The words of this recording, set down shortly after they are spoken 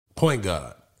Point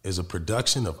Guard is a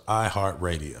production of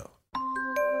iHeartRadio.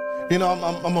 You know,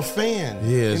 I'm a fan.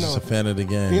 Yeah, just a fan of the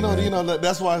game. You know,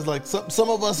 that's why it's like some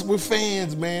of us, we're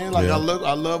fans, man. Like I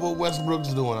love what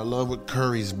Westbrook's doing. I love what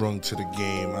Curry's brought to the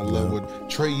game. I love what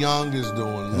Trae Young is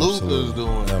doing. Luka's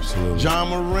doing. Absolutely. John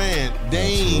Morant,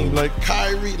 Dame, like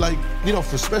Kyrie, like, you know,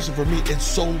 especially for me, it's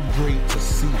so great to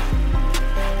see.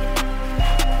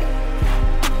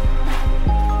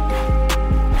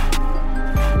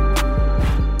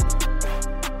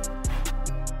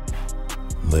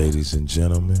 Ladies and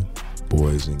gentlemen,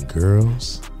 boys and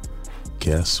girls,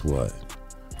 guess what?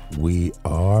 We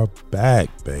are back,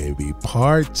 baby.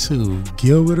 Part 2,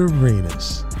 Gilbert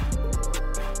Arenas.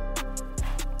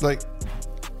 Like,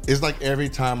 it's like every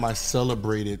time I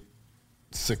celebrated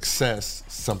success,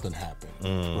 something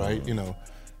happened, right? You know,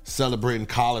 celebrating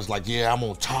college, like, yeah, I'm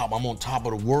on top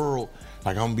of the world.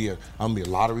 Like, I'm gonna be a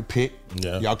lottery pick.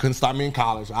 Yeah. Y'all couldn't stop me in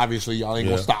college. Obviously, y'all ain't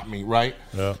gonna stop me, right?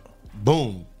 Yeah.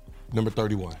 Boom. Number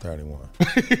 31. 31.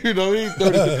 You know,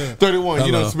 31.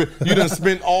 You done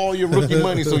spent all your rookie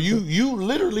money, so you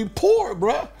literally poor,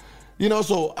 bruh. You know,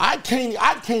 so I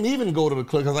can't even go to the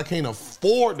club because I can't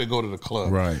afford to go to the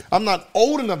club. Right. I'm not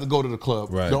old enough to go to the club.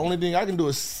 Right. The only thing I can do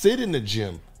is sit in the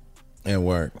gym and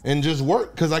work and just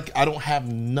work because I don't have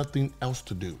nothing else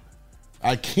to do.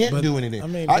 I can't do anything. I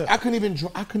mean, I couldn't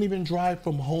even drive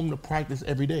from home to practice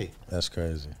every day. That's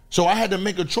crazy. So I had to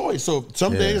make a choice. So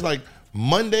some days, like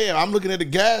Monday, I'm looking at the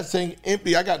gas saying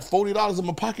empty. I got $40 in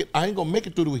my pocket. I ain't gonna make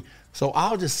it through the week. So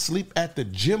I'll just sleep at the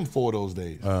gym for those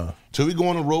days. Till we go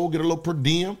on the road, get a little per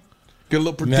diem.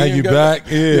 Now you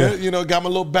back, yeah. You know, got my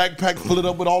little backpack, fill it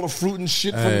up with all the fruit and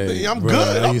shit from the thing. I'm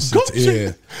good. I'm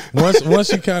good.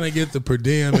 Once you kind of get the per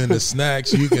diem and the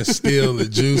snacks, you can steal the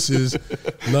juices,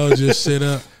 load your shit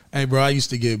up. Hey, bro, I used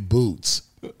to get boots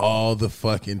all the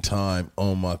fucking time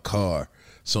on my car.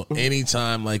 So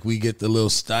anytime, like, we get the little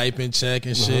stipend check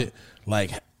and shit,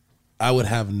 like, I would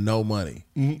have no money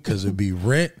because it'd be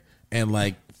rent and,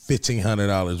 like,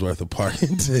 $1,500 worth of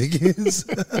parking tickets.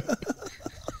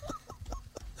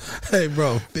 Hey,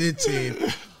 bro,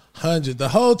 $1,500. The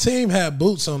whole team had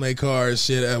boots on their car and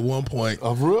shit at one point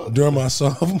during my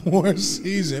sophomore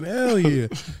season. Hell yeah.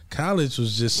 College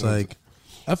was just like,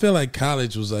 I feel like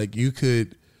college was like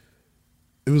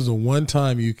it was the one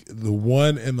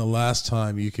and the last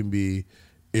time you can be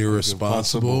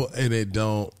irresponsible and it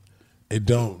don't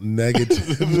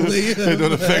negatively. It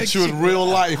don't affect you in real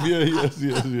life.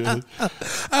 Yeah.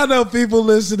 I know people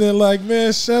listening like,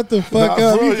 man, shut the fuck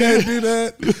up. Bro, you can't do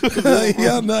that.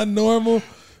 Y'all not normal.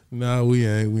 Nah, we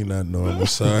ain't. We not normal.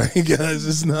 Sorry, guys.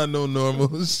 It's not no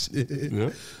normal shit. Yeah.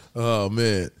 Oh,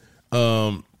 man.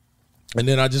 And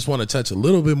then I just want to touch a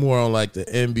little bit more on like the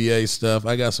NBA stuff.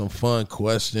 I got some fun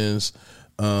questions.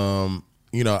 You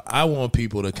know, I want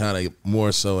people to kind of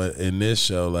more so in this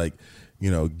show, like, you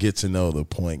know, get to know the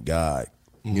point guy,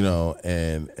 you know,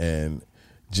 and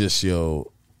just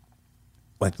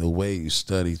like the way you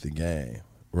studied the game,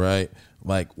 right?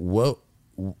 Like what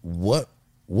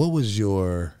was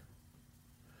your,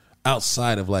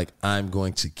 outside of like, I'm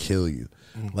going to kill you,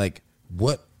 like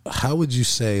how would you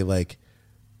say, like,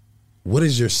 what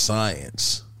is your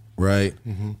science, right,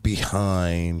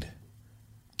 behind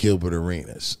Gilbert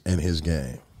Arenas and his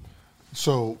game?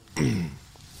 So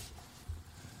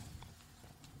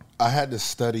I had to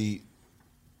study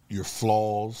your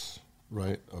flaws,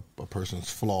 right? A person's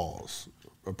flaws,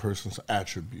 a person's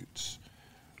attributes.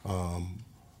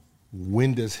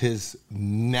 When does his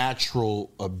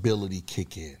natural ability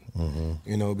kick in?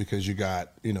 You know, because you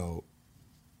got, you know,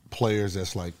 players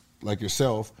that's like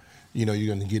yourself, you know,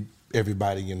 you're going to get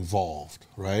everybody involved,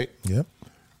 right? Yep.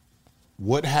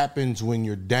 What happens when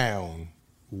you're down?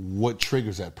 What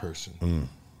triggers that person?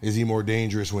 Is he more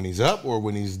dangerous when he's up or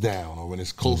when he's down or when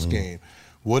it's close game?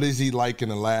 What is he like in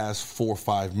the last 4 or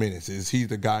 5 minutes? Is he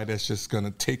the guy that's just going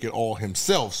to take it all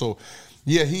himself? So,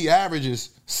 yeah, he averages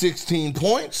 16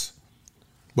 points,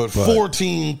 but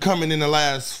 14 coming in the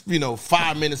last,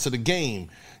 5 minutes of the game.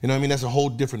 You know what I mean? That's a whole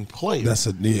different player. That's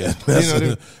a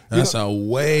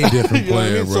way different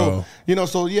player, bro.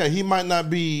 So he might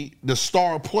not be the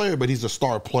star player, but he's a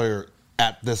star player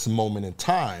at this moment in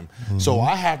time. So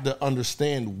I have to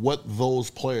understand what those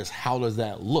players, how does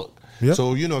that look? Yep.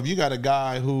 So, if you got a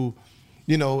guy who,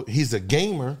 he's a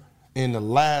gamer, in the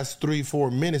last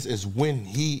 3-4 minutes is when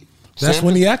he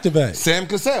activates. Sam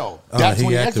Cassell. That's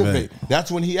when he activates. That's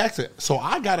when he activates. So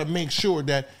I got to make sure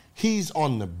that he's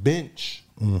on the bench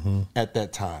at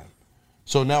that time.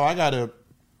 So now I got to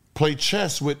play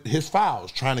chess with his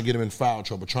fouls, trying to get him in foul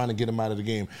trouble, trying to get him out of the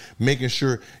game, making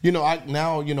sure,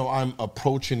 I'm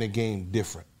approaching the game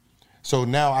different. So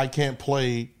now I can't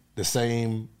play the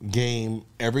same game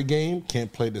every game,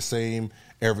 can't play the same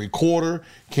every quarter,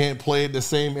 can't play the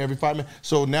same every 5 minutes.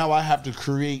 So now I have to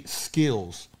create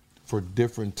skills for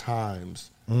different times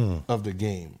of the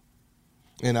game.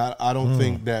 And I don't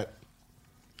think that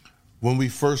when we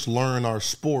first learn our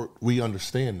sport, we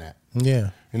understand that.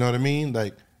 Yeah. You know what I mean?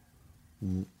 Like,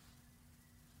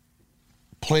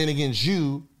 playing against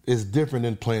you is different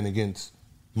than playing against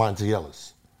Monte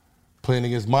Ellis. Playing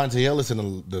against Monte Ellis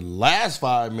in the last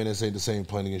 5 minutes ain't the same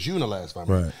playing against you in the last 5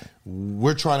 minutes. Right.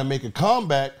 We're trying to make a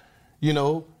comeback,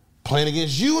 playing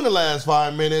against you in the last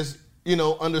 5 minutes,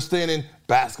 understanding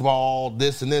basketball,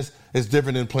 this and this is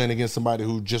different than playing against somebody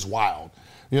who's just wild.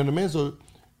 You know what I mean? So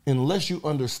unless you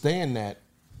understand that,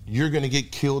 you're going to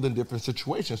get killed in different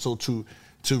situations. So to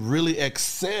really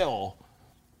excel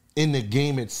in the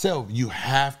game itself, you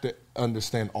have to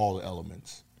understand all the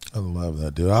elements. I love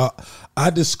that, dude. I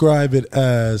describe it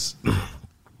as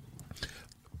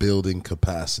building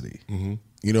capacity. Mm-hmm.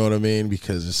 You know what I mean?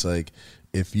 Because it's like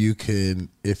if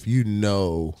you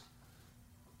know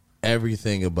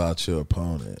everything about your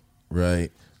opponent, right,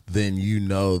 then you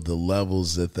know the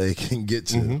levels that they can get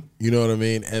to. Mm-hmm. You know what I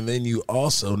mean? And then you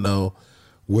also know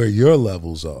where your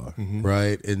levels are,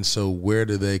 right? And so where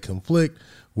do they conflict?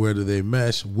 Where do they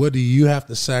mesh? What do you have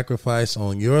to sacrifice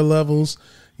on your levels?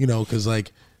 Because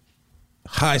like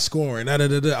high scoring,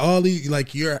 all these,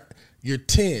 like your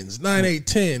 10s, 9, 8,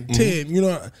 10,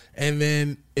 10, and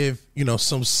then if,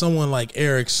 someone like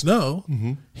Eric Snow,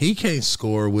 he can't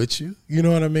score with you. You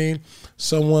know what I mean?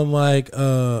 Someone like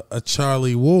a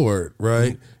Charlie Ward,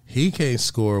 right? He can't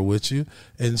score with you.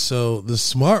 And so the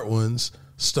smart ones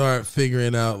start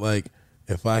figuring out, like,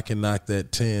 if I can knock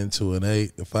that 10 to an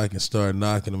 8, if I can start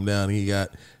knocking him down, he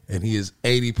is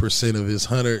 80% of his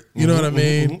 100. You know what I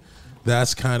mean?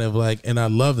 That's kind of like, and I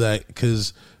love that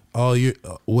because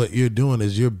what you're doing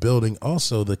is you're building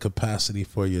also the capacity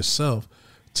for yourself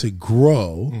to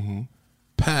grow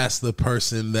past the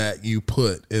person that you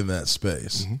put in that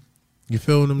space. You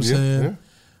feel what I'm saying? Yeah.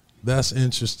 That's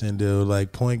interesting, dude.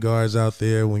 Like point guards out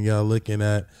there, when y'all looking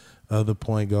at other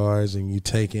point guards and you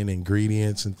take in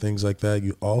ingredients and things like that,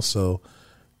 you also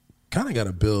kind of got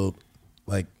to build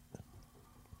like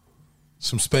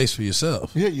some space for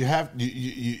yourself. Yeah, you have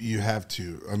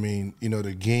to. I mean,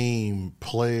 the game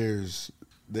players,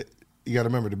 that you got to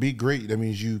remember, to be great, that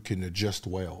means you can adjust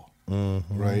well,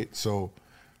 right? So,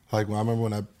 like I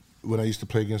remember when I used to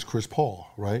play against Chris Paul,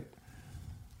 right?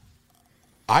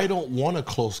 I don't want a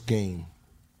close game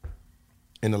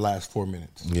in the last 4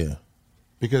 minutes. Yeah,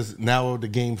 because now the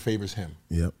game favors him.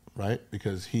 Yep. Right,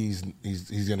 because he's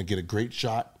going to get a great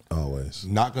shot. Always.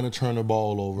 Not going to turn the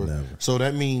ball over. Never. So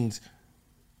that means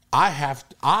I have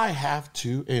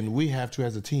to, and we have to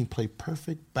as a team, play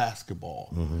perfect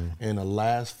basketball in the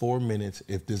last 4 minutes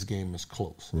if this game is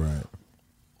close. Right.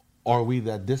 Are we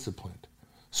that disciplined?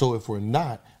 So if we're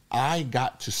not, I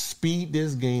got to speed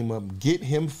this game up, get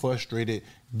him frustrated,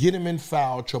 get him in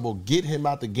foul trouble, get him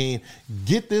out the game,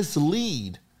 get this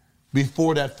lead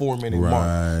before that 4 minute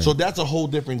mark. So that's a whole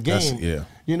different game.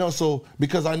 So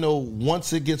because I know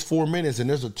once it gets 4 minutes and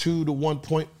there's a 2 to 1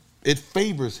 point, it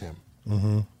favors him.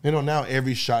 Now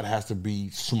every shot has to be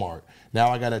smart. Now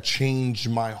I got to change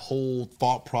my whole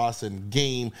thought process and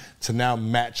game to now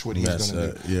match what he's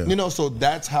going to do. Yeah. So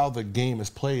that's how the game is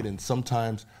played. And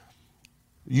sometimes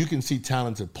you can see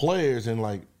talented players and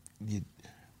like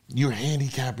you're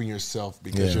handicapping yourself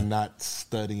because you're not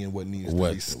studying what needs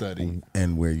to be studied.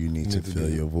 And where you need to fill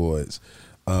your voids.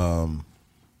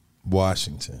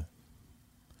 Washington.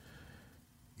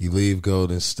 You leave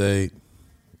Golden State,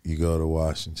 you go to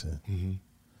Washington.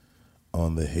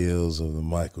 On the heels of the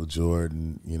Michael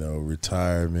Jordan,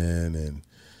 retirement, and,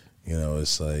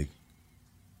 it's like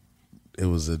it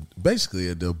was basically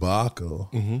a debacle.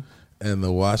 And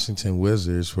the Washington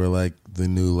Wizards were like the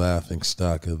new laughing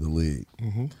stock of the league.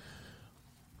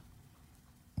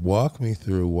 Walk me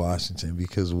through Washington,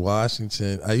 because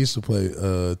Washington, I used to play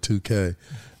 2K,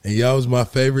 and y'all was my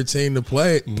favorite team to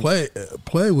play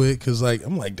with, because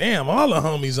I'm like, damn, all the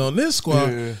homies on this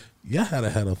squad. Y'all had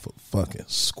a fucking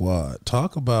squad.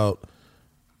 Talk about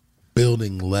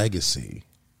building legacy,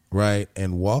 right?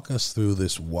 And walk us through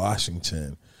this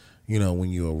Washington. When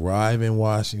you arrive in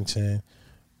Washington,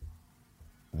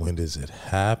 when does it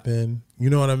happen? You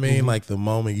know what I mean? Like the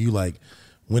moment you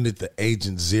when did the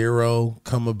Agent Zero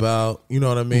come about? You know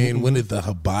what I mean? When did the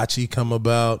hibachi come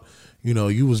about?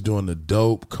 You was doing the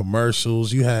dope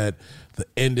commercials. You had the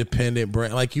independent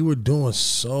brand. Like you were doing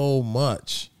so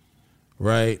much,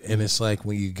 right? And it's like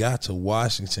when you got to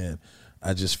Washington,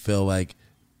 I just felt like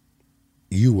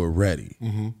you were ready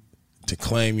to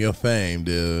claim your fame,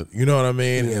 dude. You know what I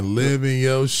mean? And live in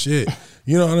your shit.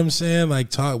 You know what I'm saying?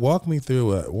 Like, walk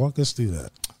us through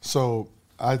that. So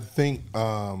I think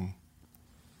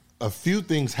a few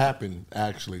things happened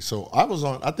actually. So I was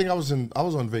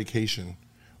on vacation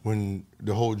when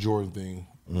the whole Jordan thing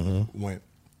went.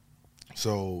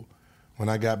 So when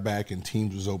I got back and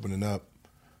teams was opening up,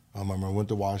 I remember I went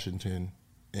to Washington,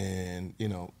 and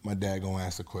my dad gonna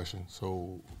ask the question.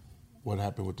 So what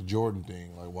happened with the Jordan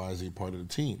thing? Like, why is he part of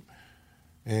the team?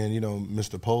 And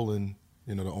Mr. Poland,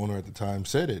 the owner at the time,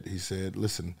 said it. He said,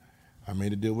 "Listen, I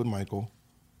made a deal with Michael,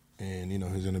 and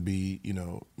he's gonna be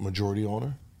majority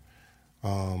owner."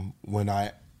 When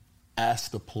I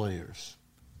asked the players,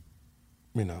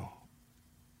 the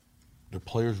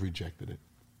players rejected it.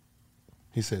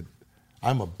 He said,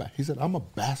 I'm a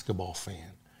basketball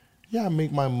fan. Yeah, I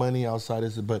make my money outside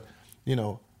of it, but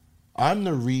I'm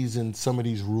the reason some of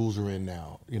these rules are in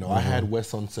now. I had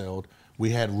Wes Unseld. They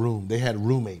had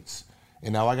roommates.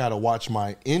 And now I got to watch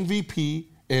my MVP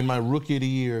and my rookie of the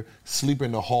year sleep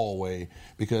in the hallway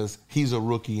because he's a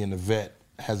rookie and the vet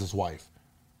has his wife.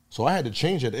 So I had to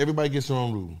change that. Everybody gets their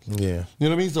own rooms. Yeah. You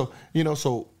know what I mean?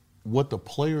 So what the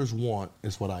players want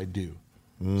is what I do.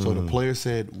 So the players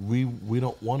said, we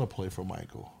don't want to play for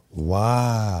Michael.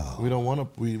 Wow. We don't want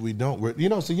to. We don't.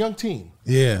 It's a young team.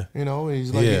 Yeah.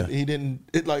 He's like he didn't.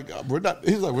 We're not.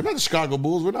 He's like, we're not the Chicago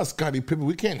Bulls. We're not Scottie Pippen.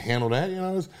 We can't handle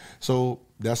that. So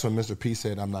that's when Mr. P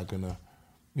said, I'm not gonna.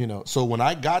 So when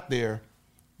I got there,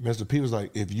 Mr. P was like,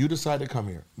 if you decide to come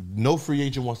here, no free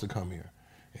agent wants to come here.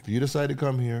 If you decide to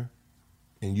come here,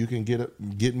 and you can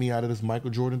get me out of this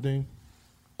Michael Jordan thing,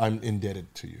 I'm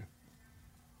indebted to you.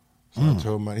 So I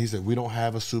told him. He said, we don't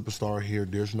have a superstar here.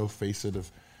 There's no facet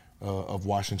of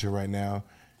Washington right now.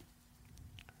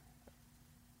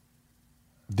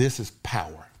 This is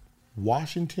power.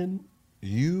 Washington,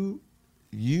 you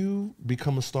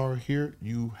become a star here,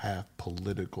 you have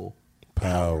political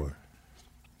power.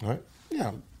 Right? Yeah,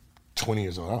 I'm 20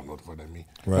 years old. I don't know what that means.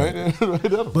 Right.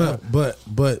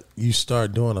 But you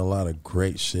start doing a lot of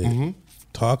great shit.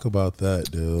 Talk about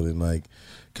that, dude. And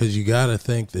because you got to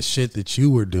think the shit that you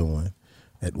were doing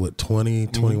at 20,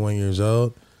 21 years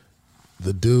old,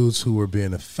 the dudes who were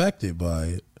being affected by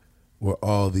it were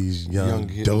all these young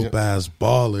dope-ass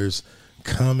ballers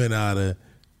coming out of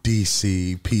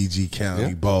D.C., PG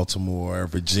County, Baltimore,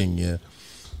 Virginia.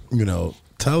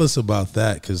 Tell us about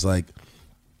that, because,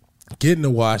 getting to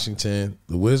Washington,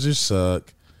 the Wizards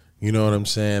suck. You know what I'm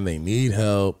saying? They need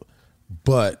help,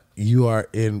 but you are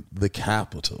in the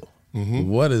capital.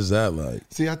 What is that like?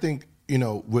 See, I think,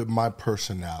 with my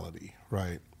personality,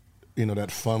 right,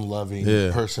 that fun-loving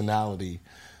personality,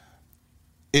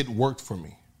 it worked for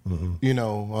me.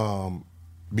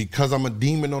 Because I'm a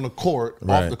demon on the court,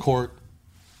 off the court,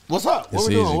 what's up? What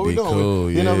we doing? What we doing? Cool.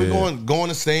 We're going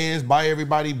to stands, buy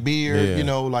everybody beer.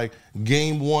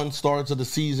 Game one starts of the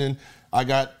season. I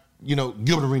got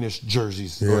Gilbert Arenas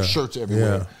jerseys or shirts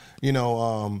everywhere.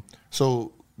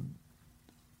 So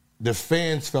the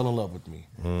fans fell in love with me.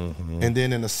 And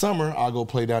then in the summer, I'll go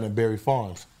play down at Berry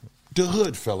Farms. The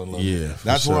hood fell in love with me.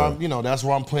 That's where that's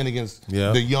where I'm playing against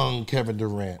the young Kevin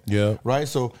Durant. Yeah. Right?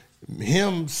 So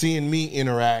him seeing me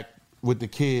interact with the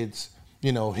kids,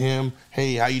 him,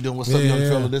 hey, how you doing? What's up, young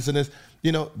fella? This and this.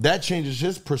 That changes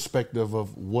his perspective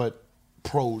of what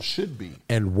pros should be.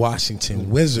 And Washington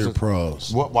Wizard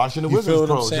pros. What Washington Wizards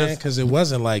pros? Because it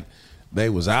wasn't like they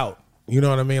was out. You know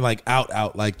what I mean? Like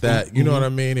out like that. You know what I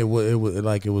mean? It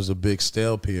was a big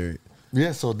stale period.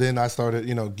 Yeah. So then I started,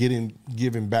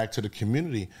 giving back to the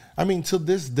community. I mean, to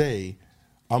this day,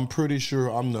 I'm pretty sure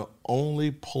I'm the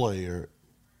only player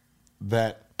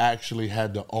that actually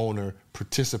had the owner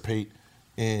participate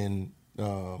in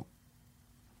giveaways.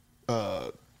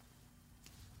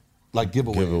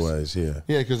 Giveaways, yeah.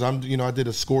 Yeah, because I did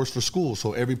a scores for school.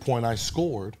 So every point I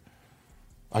scored,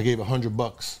 I gave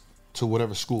 $100 to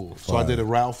whatever school. So I did a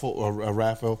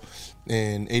raffle,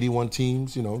 and 81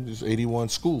 teams, just 81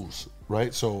 schools,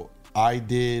 right? So I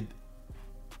did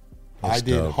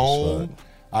home.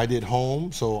 I did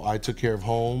home, so I took care of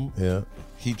home. Yeah.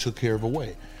 He took care of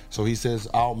away. So he says,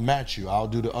 I'll match you. I'll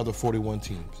do the other 41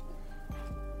 teams.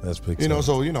 That's big time.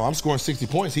 So, I'm scoring 60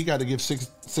 points. He got to give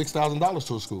 $6,000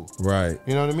 to a school. Right.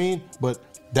 You know what I mean? But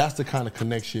that's the kind of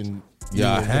connection.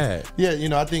 I had.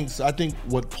 Yeah, I think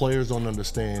what players don't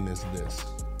understand is this.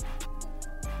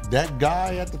 That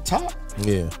guy at the top.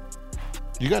 Yeah.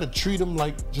 You got to treat him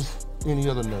like just any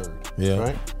other nerd. Yeah.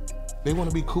 Right? They want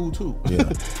to be cool too.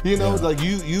 Yeah.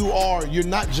 You're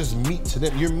not just meat to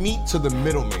them. You're meat to the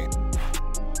middleman.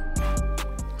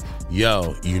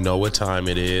 Yo, you know what time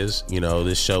it is. You know,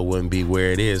 this show wouldn't be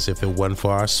where it is if it wasn't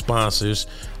for our sponsors.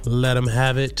 Let them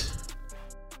have it.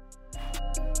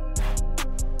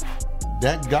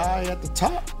 That guy at the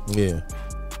top, Yeah.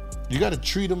 you got to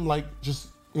treat him like just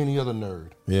any other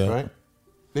nerd. Yeah. Right?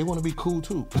 They want to be cool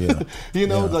too. Yeah.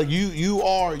 Like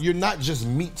you're not just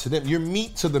meat to them. You're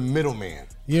meat to the middleman.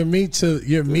 You're meat to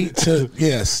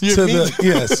yes.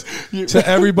 You're to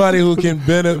everybody who can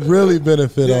really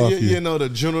benefit off you. You know, the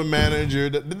general manager.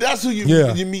 That's who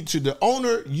you meet to. The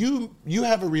owner, you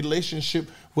have a relationship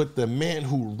with the man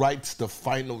who writes the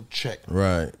final check.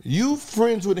 Right. You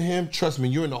friends with him, trust me,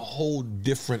 you're in a whole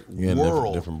different world.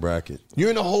 In a different bracket.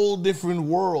 You're in a whole different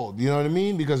world. You know what I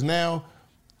mean? Because now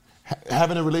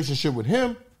having a relationship with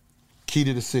him, key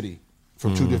to the city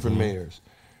from two different mayors.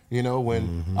 You know,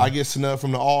 when I get snubbed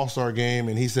from the All-Star game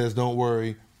and he says, don't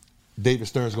worry, David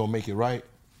Stern's going to make it right.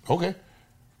 Okay.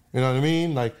 You know what I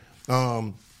mean? Like,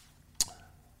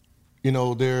 you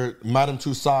know, their Madame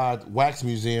Tussauds Wax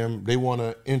Museum, they want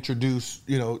to introduce,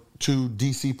 you know, two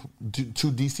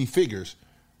DC figures.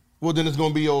 Well, then it's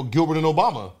going to be old Gilbert and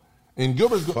Obama. And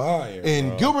Gilbert's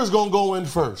going to go in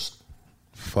first.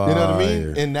 Fire. You know what I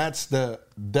mean? And that's the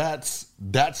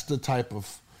type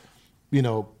of, you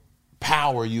know,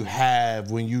 power you have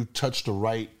when you touch the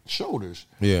right shoulders.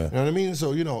 Yeah. You know what I mean?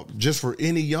 So, you know, just for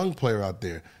any young player out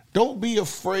there, don't be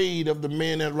afraid of the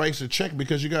man that writes a check,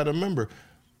 because you got to remember,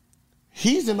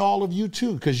 he's in all of you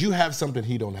too, because you have something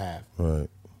he don't have. Right.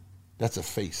 That's a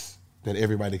face that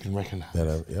everybody can recognize.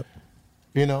 Yep.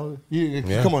 You know,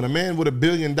 come on, a man with $1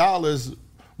 billion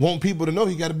want people to know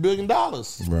he got $1 billion.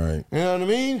 Right. You know what I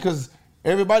mean? Because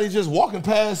everybody's just walking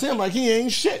past him like he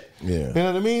ain't shit. Yeah. You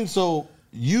know what I mean? So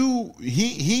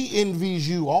he envies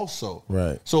you also.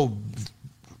 Right. So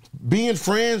being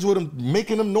friends with him,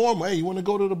 making him normal. Hey, you want to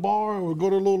go to the bar or go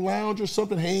to a little lounge or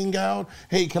something, hang out?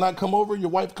 Hey, can I come over? Your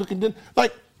wife cooking dinner?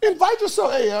 Like, invite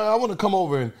yourself. Hey, I want to come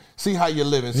over and see how you're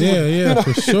living. See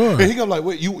for sure. And he come like,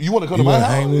 wait, you want to come to my house?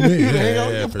 Hang with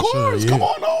me? Of course, come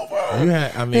on over.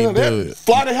 Dude,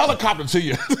 fly the helicopter to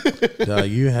you. Dog,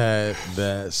 you had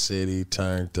that city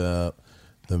turned up.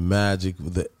 The magic,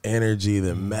 the energy,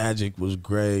 the magic was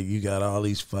great. You got all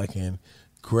these fucking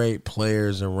great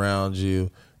players around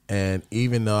you. And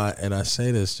even though I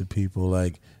say this to people,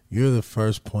 like, you're the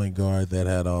first point guard that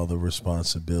had all the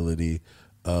responsibility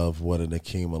of what an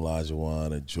Akeem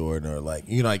Olajuwon, a Jordan, or like,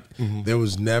 you know, like there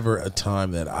was never a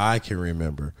time that I can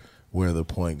remember where the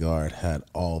point guard had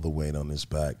all the weight on his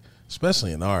back,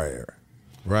 especially in our era,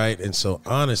 right? And so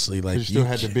honestly, like, you still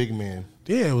had the big man.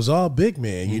 Yeah, it was all big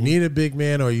man. You need a big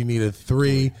man, or you need a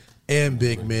 3 and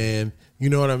big man.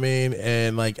 You know what I mean?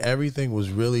 And like everything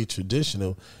was really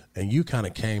traditional, and you kind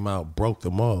of came out, broke the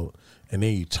mold, and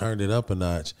then you turned it up a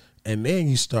notch, and then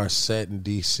you start setting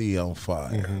DC on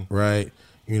fire, right?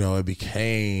 You know, it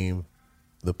became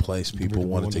the place people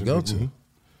wanted to go to,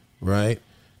 right?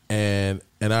 And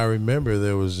I remember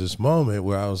there was this moment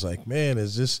where I was like, man,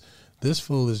 this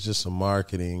fool is just a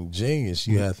marketing genius.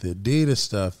 You had the Adidas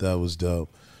stuff that was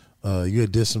dope. You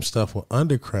had did some stuff with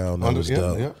Underground that was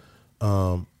dope.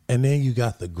 And then you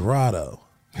got the Grotto.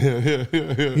 You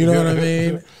know what I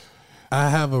mean? I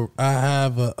have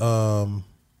a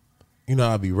you know,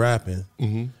 I'll be rapping.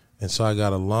 And so I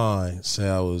got a line, say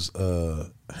I was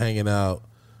hanging out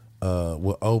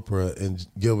with Oprah in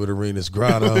Gilbert Arenas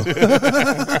Grotto.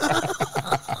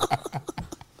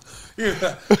 You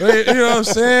know what I'm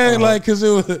saying? Like, because it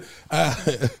was,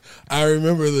 I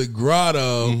remember the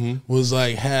Grotto was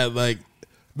like, had like,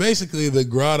 basically the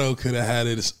Grotto could have had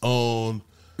its own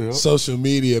social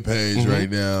media page right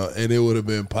now, and it would have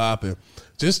been popping.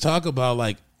 Just talk about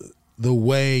like the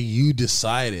way you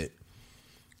decided,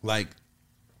 like,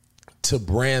 to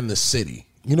brand the city.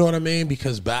 You know what I mean?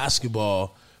 Because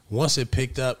basketball, once it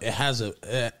picked up, it has and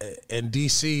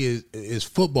DC is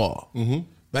football.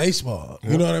 Baseball,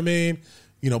 you know what I mean?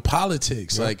 You know,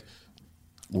 politics, like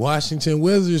Washington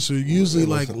Wizards are usually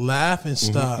like laughing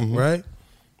stock, right?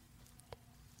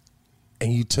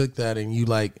 And you took that and you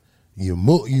like you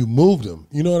moved them.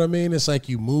 You know what I mean? It's like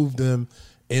you moved them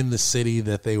in the city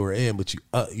that they were in, but you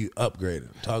upgraded.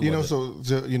 Talk you know, about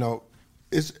so you know,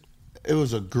 it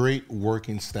was a great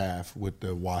working staff with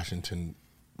the Washington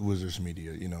Wizards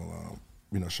media. You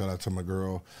know, shout out to my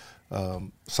girl.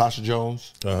 Sasha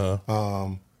Jones.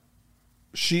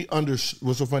 She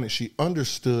what's so funny? She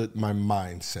understood my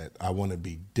mindset. I want to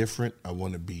be different. I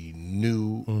want to be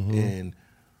new, and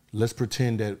let's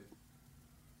pretend that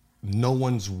no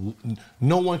one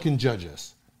can judge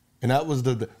us. And that was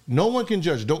the no one can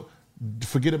judge. Don't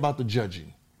forget about the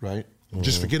judging, right?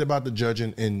 Just forget about the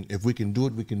judging, and if we can do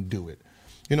it, we can do it.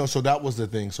 So that was the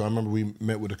thing. So I remember we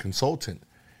met with a consultant,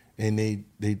 and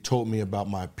they told me about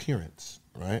my appearance.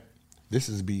 Right. This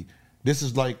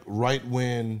is like right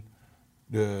when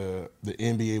the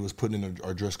NBA was putting in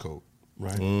our dress code.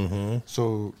 Right. Mm-hmm.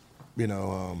 So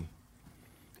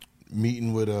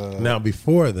meeting with now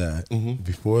before that,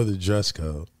 before the dress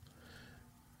code,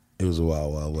 it was a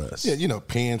Wild Wild West. Yeah,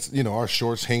 pants, our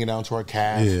shorts hanging down to our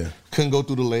calves. Yeah. Couldn't go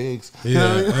through the legs.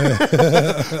 Yeah.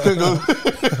 Couldn't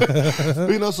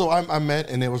go. So I met,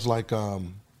 and it was like, I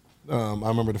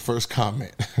remember the first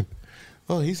comment.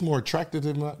 Oh, he's more attractive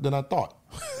than I thought.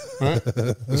 Right?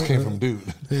 This came from dude.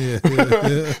 Yeah.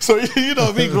 So,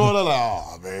 me growing up like,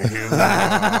 oh, man.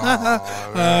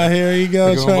 Here you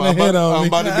go, trying to hit on me. I'm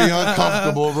about to be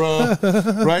uncomfortable, bro.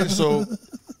 Right? So,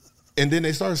 and then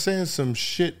they started saying some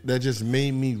shit that just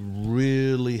made me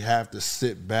really have to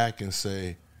sit back and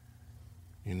say,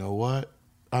 you know what?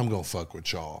 I'm going to fuck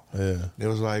with y'all. Yeah. It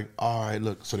was like, all right,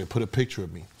 look. So they put a picture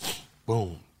of me.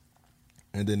 Boom.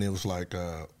 And then it was like,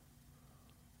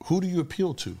 who do you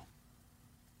appeal to?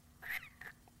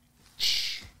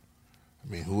 I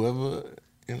mean,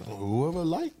 whoever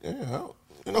liked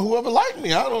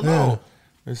me, I don't know. Yeah.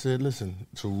 They said, listen,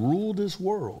 to rule this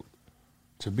world,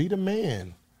 to be the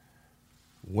man,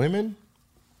 women,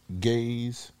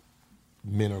 gays,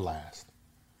 men are last.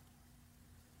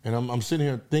 And I'm sitting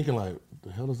here thinking like, what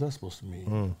the hell is that supposed to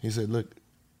mean? He said, look,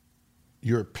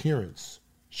 your appearance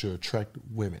should attract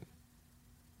women.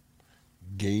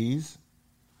 Gays,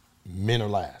 men are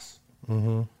last.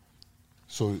 Mm-hmm.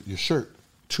 So your shirt,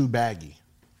 too baggy.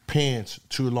 Pants,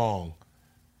 too long.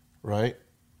 Right?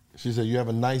 She said, you have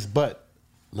a nice butt.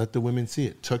 Let the women see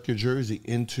it. Tuck your jersey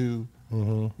into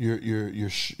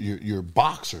your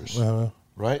boxers.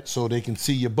 Right? So they can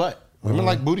see your butt. Women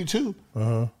like booty too.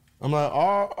 I'm like,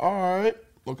 all right.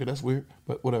 Okay, that's weird,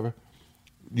 but whatever.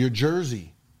 Your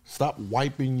jersey. Stop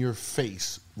wiping your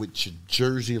face with your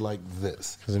jersey like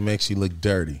this. Because it makes you look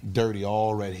dirty. Dirty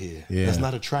all right here. Yeah. That's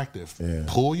not attractive. Yeah.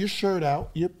 Pull your shirt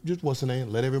out. Yep, just what's the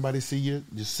name? Let everybody see your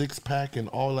six-pack and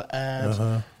all the abs.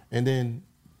 And then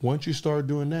once you start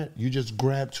doing that, you just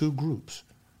grab two groups.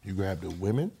 You grab the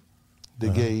women, the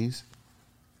gays.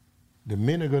 The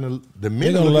men are gonna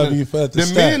love you for the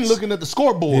stats. Men looking at the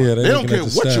scoreboard. Yeah, they don't care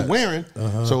what stats. you're wearing.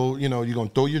 So you're gonna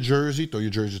throw your jersey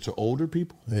to older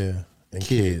people. Yeah. And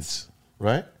kids.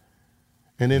 Right?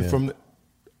 And then from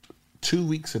 2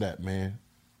 weeks of that, man,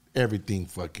 everything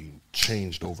fucking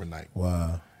changed overnight.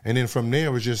 Wow. And then from there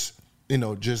it was just,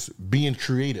 just being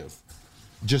creative.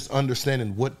 Just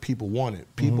understanding what people wanted.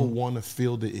 People want to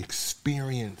feel the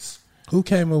experience. Who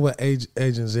came up with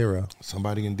Agent Zero?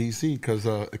 Somebody in D.C. because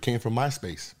it came from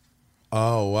MySpace.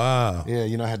 Oh, wow. Yeah,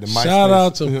 I had the MySpace. Shout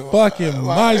out to fucking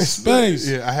MySpace.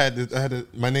 Yeah, I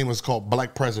had my name was called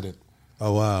Black President.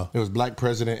 Oh, wow. It was Black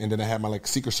President, and then I had my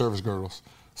Secret Service girls.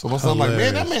 So once I'm like,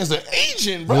 man, that man's an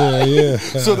agent, bro. Yeah.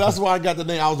 So that's why I got the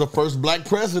name. I was the first Black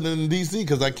President in D.C.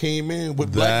 because I came in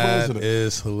with Black President. That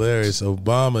is hilarious.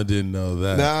 Obama didn't know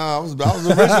that. Nah, I was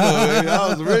original. Man. I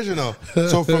was original.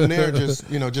 So from there,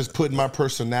 just putting my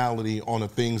personality on the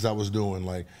things I was doing.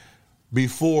 Like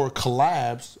before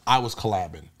collabs, I was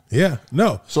collabing. Yeah,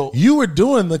 no. So you were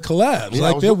doing the collabs.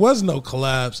 Yeah, there was no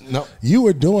collabs. No. You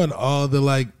were doing all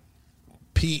the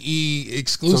PE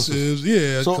exclusives,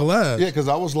 collabs. Yeah, because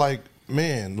I was like,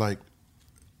 man,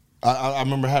 I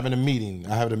remember having a meeting.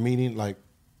 I had a meeting,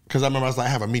 because I remember I was like, I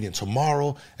have a meeting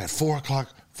tomorrow at 4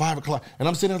 o'clock, 5 o'clock. And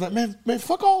I'm sitting there like, man,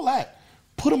 fuck all that.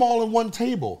 Put them all in one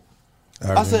table.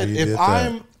 I said, if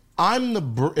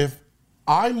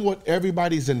I'm what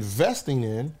everybody's investing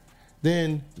in,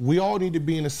 then we all need to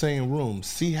be in the same room.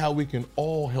 See how we can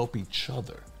all help each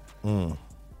other.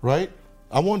 Right?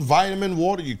 I want vitamin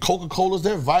water. Your Coca-Cola's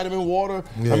there, vitamin water.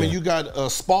 Yeah. I mean, you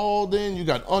got Spalding, you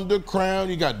got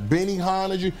Underground, you got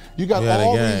Benihana, you got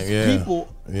all these people,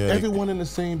 everyone in the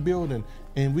same building,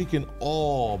 and we can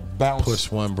all bounce. Push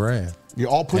one brand. You're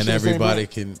all pushing and the same everybody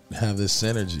brand. can have this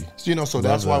synergy. So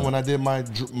that's why when I did my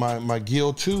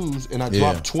Gil 2s and I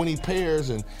dropped 20 pairs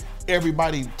and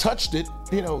everybody touched it,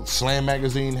 Slam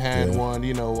Magazine had one,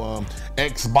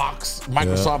 Xbox,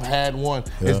 Microsoft had one.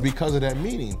 It's because of that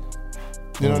meeting.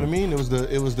 You know what I mean? It was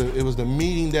the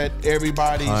meeting that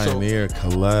everybody Pioneer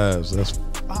collabs. That's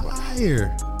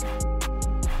fire.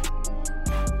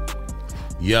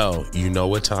 Yo, you know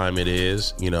what time it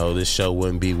is. This show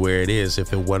wouldn't be where it is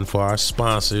if it wasn't for our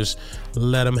sponsors.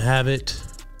 Let them have it.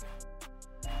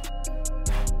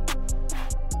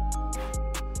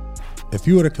 If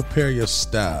you were to compare your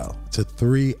style to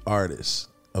 3 artists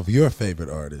of your favorite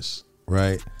artists,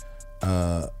 right?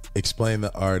 Explain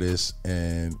the artists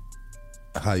and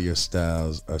how your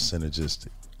styles are synergistic.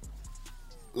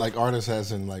 Like artists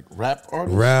as in like rap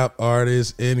artists? Rap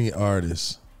artists, any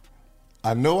artist.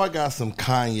 I know I got some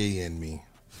Kanye in me.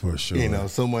 For sure. You know,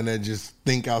 someone that just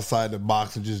think outside the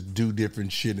box and just do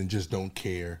different shit and just don't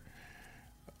care.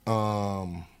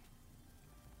 So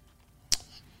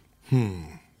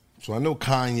I know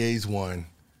Kanye's one.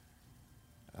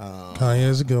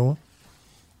 Kanye's a good one.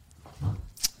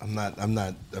 I'm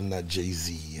not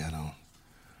Jay-Z.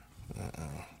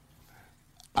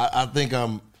 I think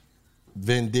I'm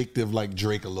vindictive like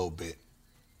Drake a little bit.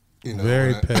 You know,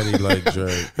 very petty like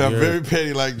Drake. I'm very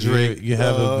petty like Drake. You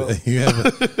have a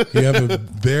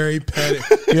very petty.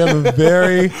 You have a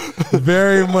very,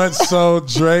 very much so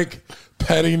Drake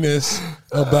pettiness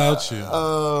about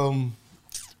you.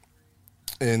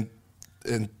 And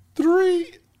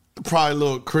 3, probably a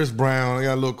little Chris Brown. I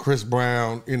got a little Chris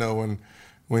Brown. You know,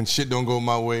 when shit don't go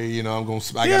my way, you know, I got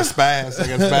to spaz. I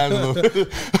got to spaz a little bit.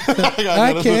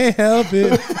 I can't help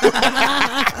it.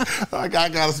 I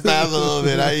got to spaz a little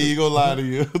bit. I ain't gonna lie to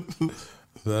you.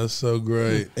 That's so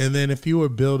great. And then if you were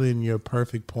building your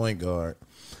perfect point guard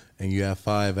and you have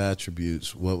 5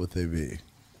 attributes, what would they be?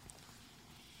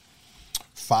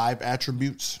 5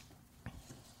 attributes.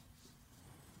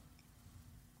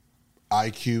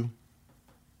 IQ.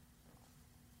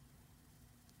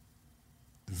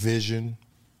 Vision.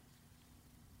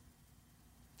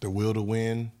 The will to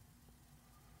win.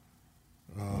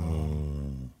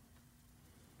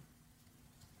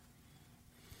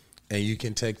 And you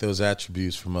can take those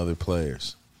attributes from other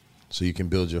players. So you can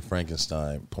build your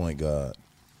Frankenstein point guard.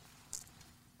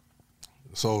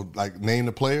 So, like, name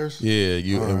the players? Yeah,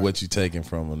 and what you taking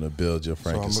from them to build your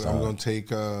Frankenstein. So I'm going to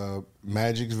take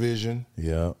Magic's vision.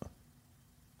 Yeah.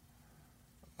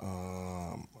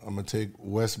 I'm going to take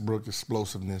Westbrook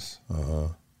explosiveness. Uh-huh.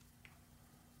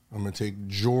 I'm going to take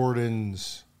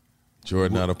Jordan's...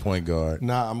 Jordan not a point guard.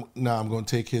 I'm going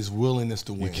to take his willingness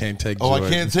to win. You can't take Jordan. I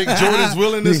can't take Jordan's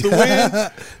willingness to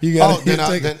win? You got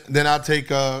then I'll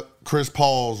take Chris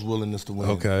Paul's willingness to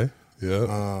win. Okay. Yeah.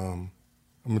 I'm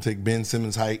going to take Ben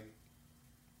Simmons' height.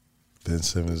 Ben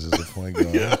Simmons is a point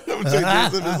guard. Yeah, I'm going to take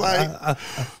Ben Simmons'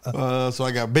 height. So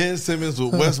I got Ben Simmons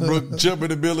with Westbrook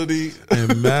jumping ability.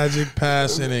 And Magic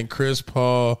passing and Chris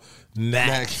Paul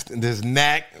knack. And there's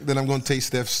knack. Then I'm going to take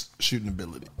Steph's shooting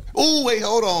ability. Oh, wait,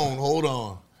 hold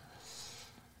on.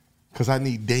 Because I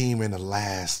need Dame in the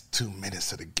last 2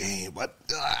 minutes of the game. But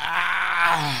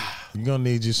you're going to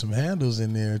need you some handles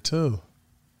in there, too.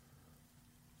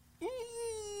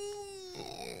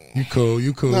 You cool. No,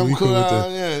 you cool with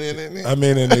the. I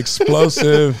mean, an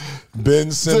explosive Ben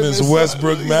Simmons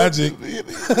Westbrook Magic.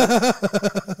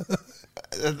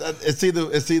 It's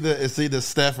either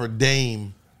Steph or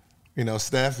Dame. You know,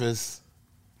 Steph is.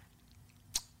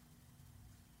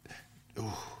 Ooh.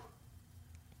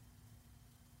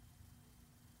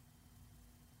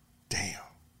 Damn.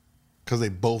 Because they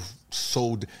both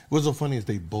so. What's so funny is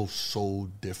they both so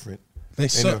different. They're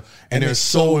so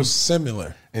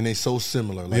similar. And they're so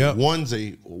similar. Like yep. one's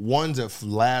a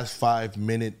last 5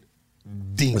 minute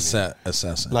demon.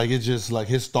 Assassin. Like it's just like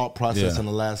his thought process in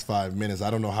the last 5 minutes.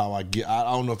 I don't know how I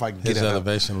don't know if I can get his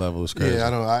elevation level is crazy. Yeah,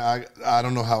 I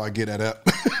don't know how I get that up.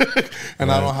 And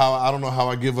right. I don't know how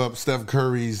I give up Steph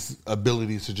Curry's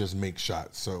ability to just make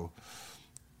shots. So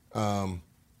a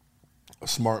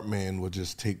smart man would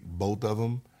just take both of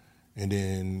them and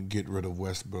then get rid of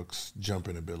Westbrook's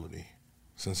jumping ability.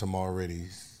 Since I'm already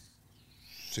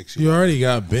 6'11". You already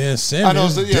got Ben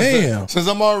Simmons. I know, damn. Since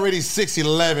I'm already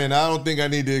 6'11", I don't think I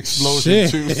need the explosion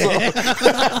too.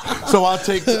 So I'll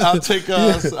take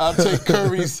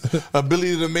Curry's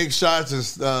ability to make shots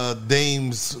as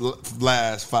Dame's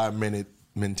last 5 minute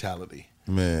mentality.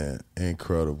 Man,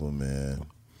 incredible, man.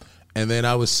 And then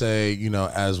I would say, you know,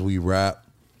 as we wrap,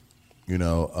 you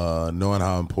know, knowing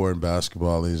how important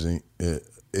basketball is and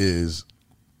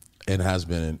has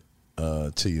been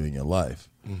to you in your life.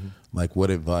 Mm-hmm. Like,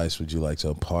 what advice would you like to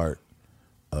impart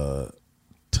to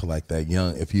like that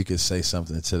young? If you could say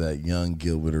something to that young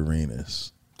Gilbert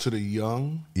Arenas, to the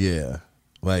young, yeah,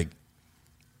 like,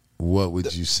 what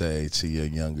would you say to your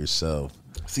younger self?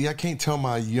 See, I can't tell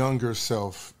my younger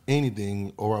self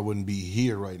anything, or I wouldn't be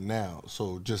here right now.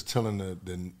 So, just telling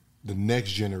the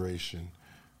next generation,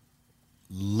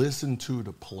 listen to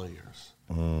the players,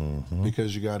 mm-hmm.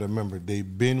 because you got to remember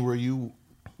they've been where you're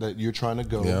trying to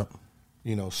go. Yep.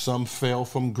 You know, some fell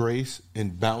from grace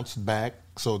and bounced back,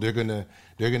 so they're gonna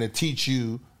teach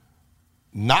you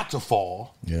not to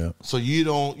fall. Yeah. So you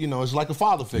don't, you know, it's like a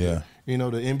father figure. Yeah. You know,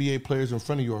 the NBA players in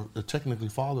front of you are technically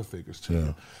father figures to you.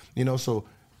 You. You know, so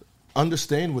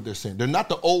understand what they're saying. They're not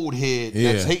the old head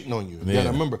that's hating on you. You gotta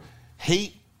remember,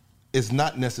 hate is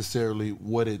not necessarily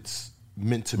what it's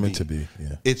meant to be.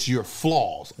 Yeah. It's your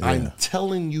flaws. Yeah. I'm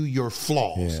telling you your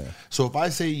flaws. Yeah. So if I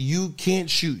say you can't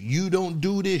shoot, you don't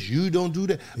do this, you don't do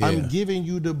that, Yeah. I'm giving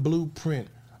you the blueprint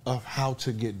of how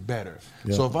to get better.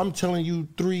 Yeah. So if I'm telling you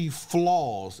 3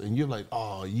 flaws and you're like,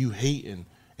 oh, you hating,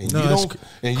 and No, you don't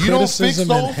fix criticism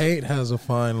those, and hate has a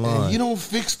fine line. and you don't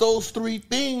fix those 3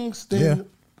 things, then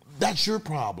that's your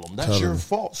problem. That's your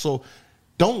fault. So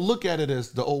don't look at it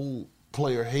as the old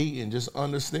player hating. Just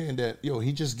understand that,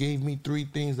 he just gave me 3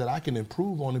 things that I can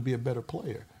improve on to be a better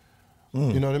player.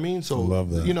 You know what I mean? So, I love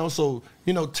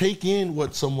that. Take in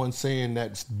what someone's saying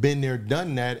that's been there,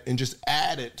 done that, and just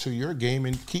add it to your game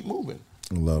and keep moving.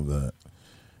 I love that.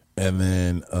 And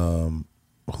then,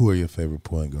 who are your favorite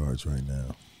point guards right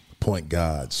now? Point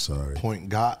guards, sorry. Point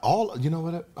guard, you know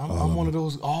what? I'm one of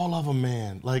those. All of them,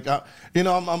 man. Like I'm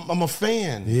a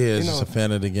fan. Yeah, just a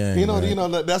fan of the game.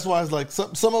 Right? That's why it's like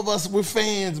some of us we're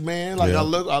fans, man. Like I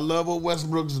love what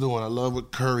Westbrook's doing. I love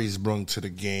what Curry's brought to the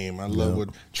game. I love what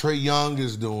Trae Young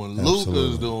is doing.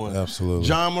 Luka's doing. Absolutely.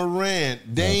 John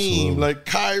Morant, Dame, like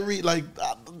Kyrie. Like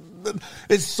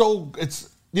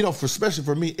especially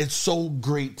for me, it's so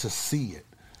great to see it.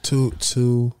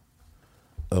 Two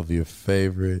of your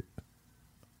favorite,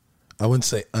 I wouldn't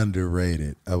say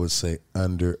underrated, I would say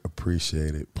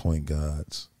underappreciated point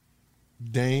guards.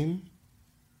 Dame.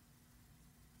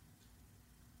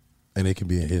 And it can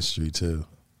be in history too.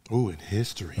 Ooh, in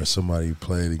history. Or somebody you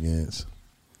played against.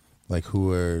 Like,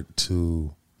 who are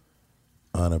 2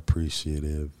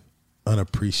 unappreciated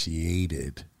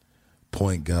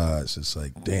point guards? It's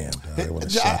like, damn, I want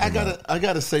to shout them out. I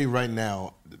gotta say right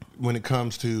now, when it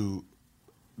comes to,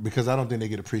 because I don't think they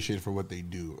get appreciated for what they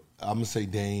do, I'm gonna say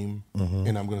Dame,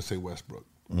 and I'm gonna say Westbrook.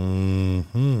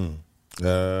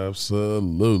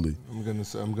 Absolutely.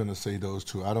 I'm gonna say those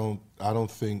 2. I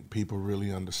don't think people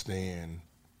really understand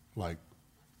like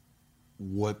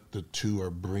what the 2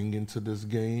 are bringing to this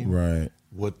game, right?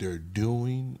 What they're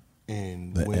doing.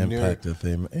 And the impact that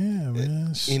they, man,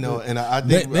 and I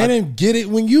think they didn't get it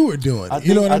when you were doing it.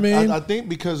 You know what I mean? I think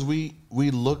because we're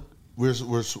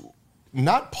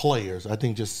not players. I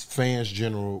think just fans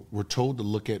general. We're told to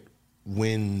look at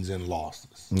wins and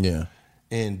losses. Yeah,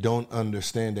 and don't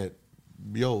understand that.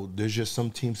 There's just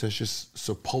some teams that's just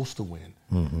supposed to win.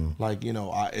 Like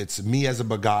it's me as a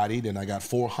Bugatti. Then I got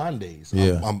 4 Hondas.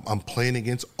 Yeah. I'm playing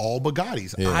against all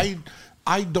Bugattis. Yeah.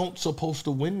 I don't supposed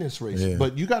to win this race,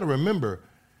 but you got to remember,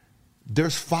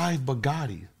 there's 5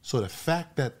 Bugattis. So the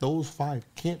fact that those 5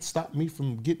 can't stop me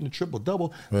from getting a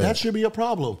triple-double, that should be a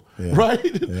problem,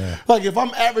 right? Yeah. Like if I'm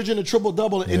averaging a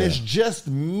triple-double and it's just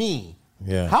me,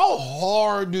 how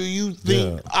hard do you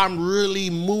think I'm really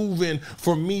moving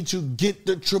for me to get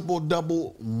the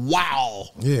triple-double? Wow.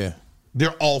 Yeah.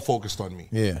 They're all focused on me.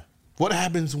 Yeah. What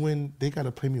happens when they got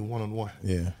to play me one-on-one?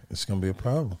 Yeah, it's gonna be a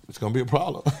problem. It's gonna be a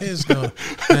problem. It's gonna,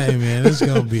 hey man, it's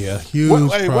gonna be a huge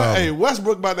problem.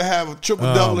 Westbrook about to have a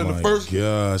triple double in the first.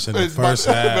 Gosh, in the first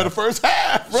half. In the first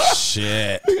half, bro.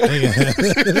 Shit. He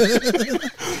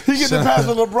gets to pass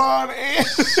to LeBron and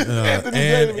Anthony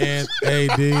Davis.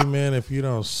 And AD, man. If you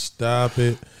don't stop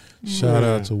it, shout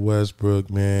out to Westbrook,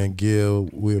 man.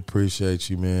 Gil, we appreciate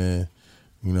you, man.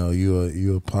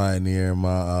 You a pioneer in my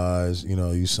eyes.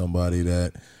 You somebody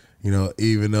that,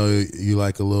 even though you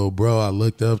like a little bro, I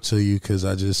looked up to you because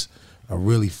I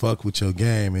really fuck with your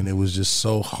game, and it was just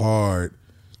so hard.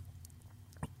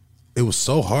 It was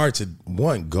so hard to,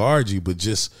 guard you, but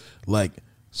just like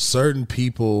certain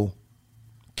people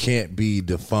can't be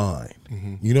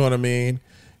defined. You know what I mean?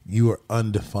 You are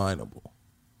undefinable,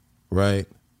 right?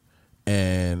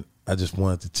 And I just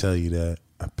wanted to tell you that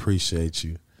I appreciate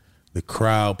you. The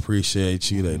crowd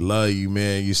appreciates you. They love you,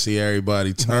 man. You see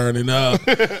everybody turning up.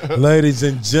 Ladies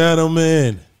and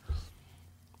gentlemen,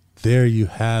 there you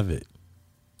have it.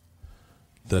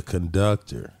 The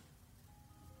conductor,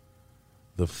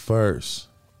 the first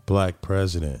black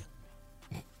president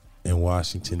in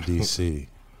Washington, D.C.,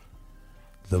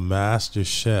 the master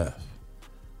chef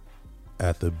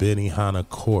at the Benihana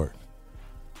Court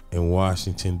in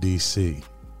Washington, D.C.,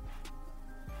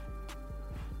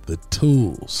 the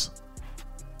tools,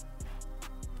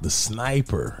 the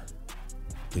sniper,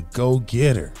 the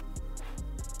go-getter,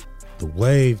 the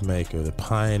wave maker, the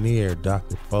pioneer,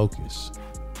 Dr. Focus.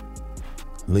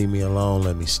 Leave me alone,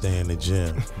 let me stay in the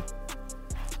gym.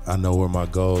 I know where my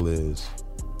goal is.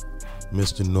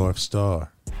 Mr. North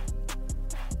Star,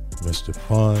 Mr.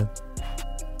 Fun,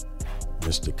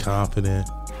 Mr. Confident,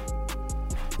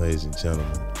 ladies and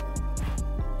gentlemen,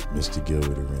 Mr.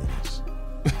 Gilbert Arenas.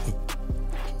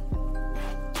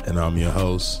 And I'm your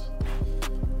host,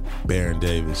 Baron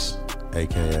Davis,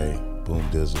 a.k.a. Boom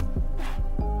Dizzle,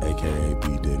 a.k.a. B.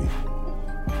 Diddy.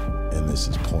 And this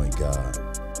is Point God,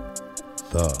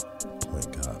 the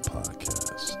Point God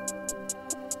podcast,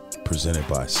 presented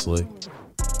by Slick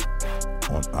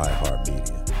on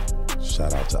iHeartMedia.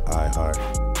 Shout out to iHeart.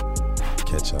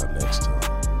 Catch y'all next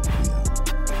time. We out.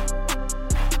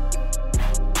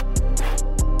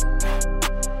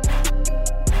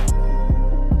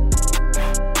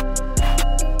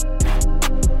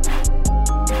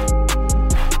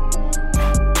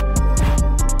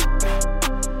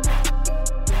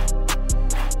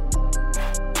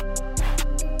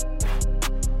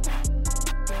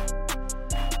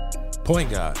 Point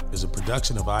God is a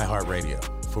production of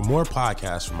iHeartRadio. For more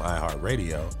podcasts from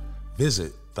iHeartRadio,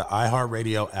 visit the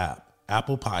iHeartRadio app,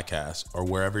 Apple Podcasts, or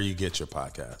wherever you get your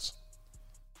podcasts.